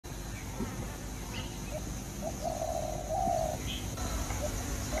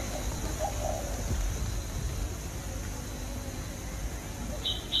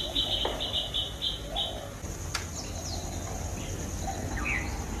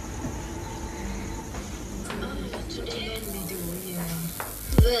Today we do, yeah.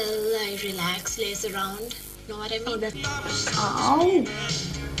 Well, I relax, laze around. Know what I mean? Ow.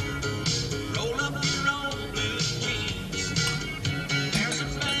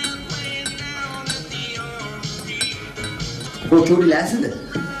 Chudi ලෑස්තිද?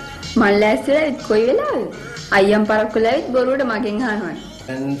 මම ලෑස්තිලා ඉත් කොයි වෙලාවද? අයියන් පරක්කු ලැවිත් බොරුවට මගෙන් අහනවනේ.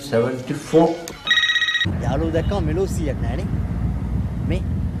 74. යාළුවෝ දැක්කම මෙලෝ 100ක් නෑනේ. මේ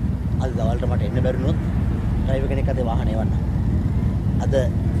අද දවල්ට මට එන්න බැරිුණොත් ඩ්‍රයිවර් කෙනෙක් අතේ වාහනේ එවන්න. අද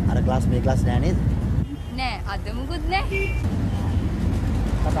අර ක්ලාස් මේ ක්ලාස් නෑ නේද? නෑ අද මුකුත් නෑ.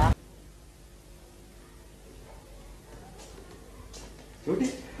 කතා. චුටි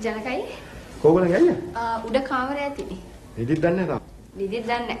ජනකයි කෝගලගේ අයියා? උඩ කාමරේ ඇතිනේ. නිදිත් දන්නේ නැහැ තාම. නිදිත්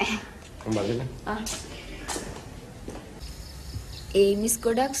දන්නේ නැහැ. මම බලන්න. ඒ මිස්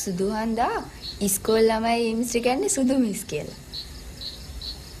ගොඩක් සුදු හන්දා ඉස්කෝල ළමයි ඒ මිස් කියන්නේ සුදු මිස් කියලා.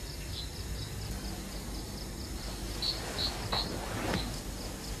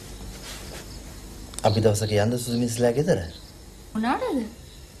 අපි දවසක යන්න සුදු මිස්ලා ගෙදර. මොනවාද?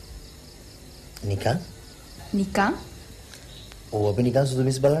 නිකන්. නිකන්? ඔව් අපි නිකන් සුදු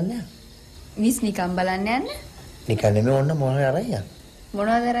මිස් බලන්න යන්න. මිස් නිකන් බලන්න යන්න? නිකන් නෙමෙයි ඕන්න මොනවද අරන් යන්න.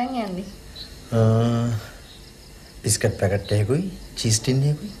 මොනවද අරන් යන්නේ? Biscuit packet එකකුයි cheese tin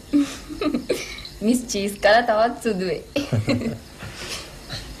එකකුයි. Miss cheese කලා තවත් සුදුවේ.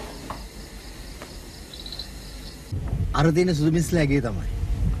 අර දින සුදු මිස්ලාගේ තමයි.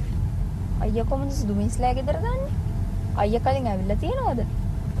 අයියා කොහොමද සුදු මිස්ලා ගෙදර දාන්නේ? අයියා කලින් ඇවිල්ලා තියනවද?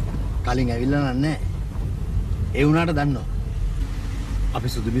 කලින් ඇවිල්ලා නැහැ. ඒ වුණාට දන්නවා. අපි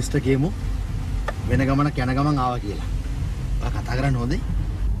සුදු මිස්ට කියමු වෙන ගමනක් යන ගමන් ආවා කියලා. ඔයා කතා කරන්න හොඳේ?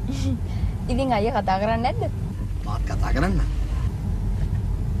 ඉතින් අයියා කතා කරන්නේ නැද්ද? මාත් කතා කරන්න.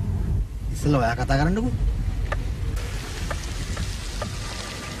 ඉස්සෙල්ලා ඔයා කතා කරන්නකෝ.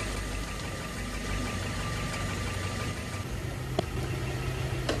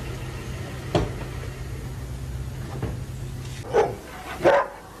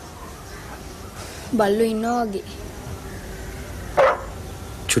 බල්ලෝ ඉන්නවා වගේ.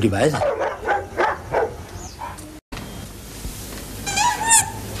 චුටි බයද?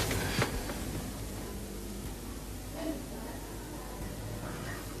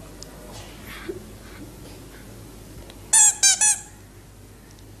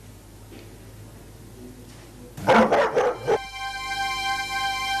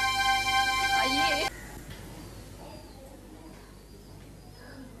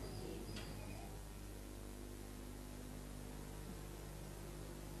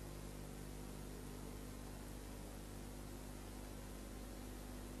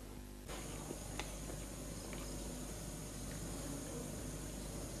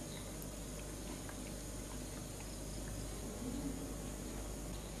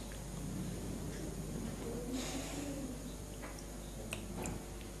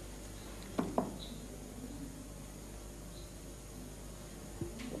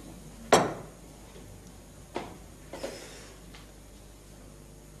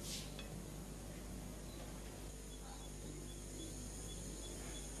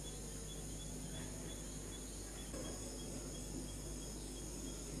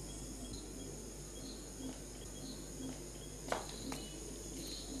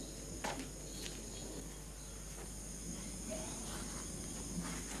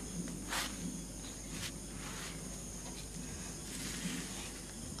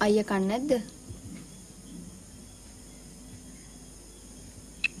 අයියා කන්නේ නැද්ද?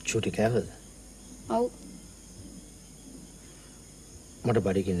 චුටි කෑවද? ඔව්. මට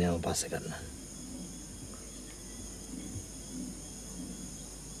බඩගින්න යම පස්සේ ගන්න.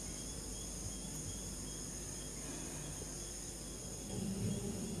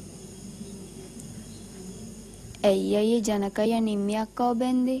 ඇයි අයියේ ජනකය නිම්මි අක්කව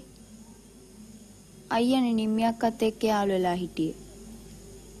බැන්දේ? අයියානේ නිම්මි අක්කත් එක්ක යාළු වෙලා හිටියේ.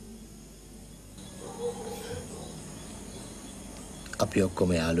 අපි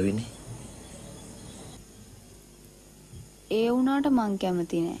ඔක්කොම යාළුවෙනේ. ඒ වුණාට මං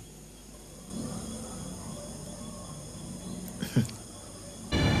කැමති නෑ.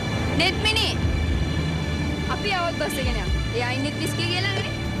 නෙත්මිනි අපි આવත් බස් එකේ යන්න. එයා ඉන්නේ විස්කි කියලානේ.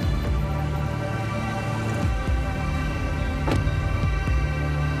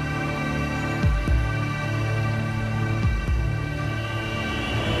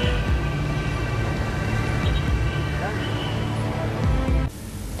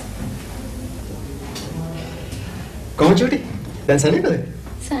 කොහොමද චුටි? දැන් සනීපද?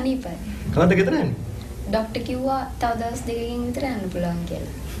 සනීපයි. කවද්ද ගෙදර යන්නේ? ડોක්ටර් කිව්වා තව දවස් දෙකකින් විතර යන්න පුළුවන්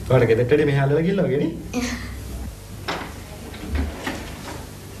කියලා. ඔයාලා ගෙදරට වැඩි මෙහා අල්ලලා ගිහලා වගේ නේ?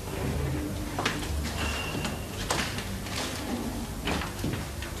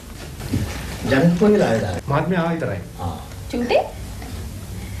 ජනක කොහෙලා ආවද? මාත් මේ ආවා විතරයි. ආ. චූටි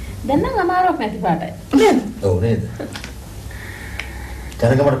දැන් නම් අමාරුවක් නැති පාටයි නේද? ඔව් නේද?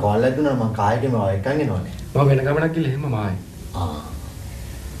 ජනක මට කෝල් එකක් දුන්නා මම කායකෙම එක්කන් එනවනේ. මම වෙන ගමනක් ගිහලා එහෙම මායි. ආ.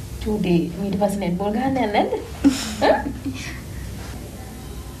 චූටි ඊට පස්සේ නෙට් බෝල් ගහන්න යන්නේ නැද්ද?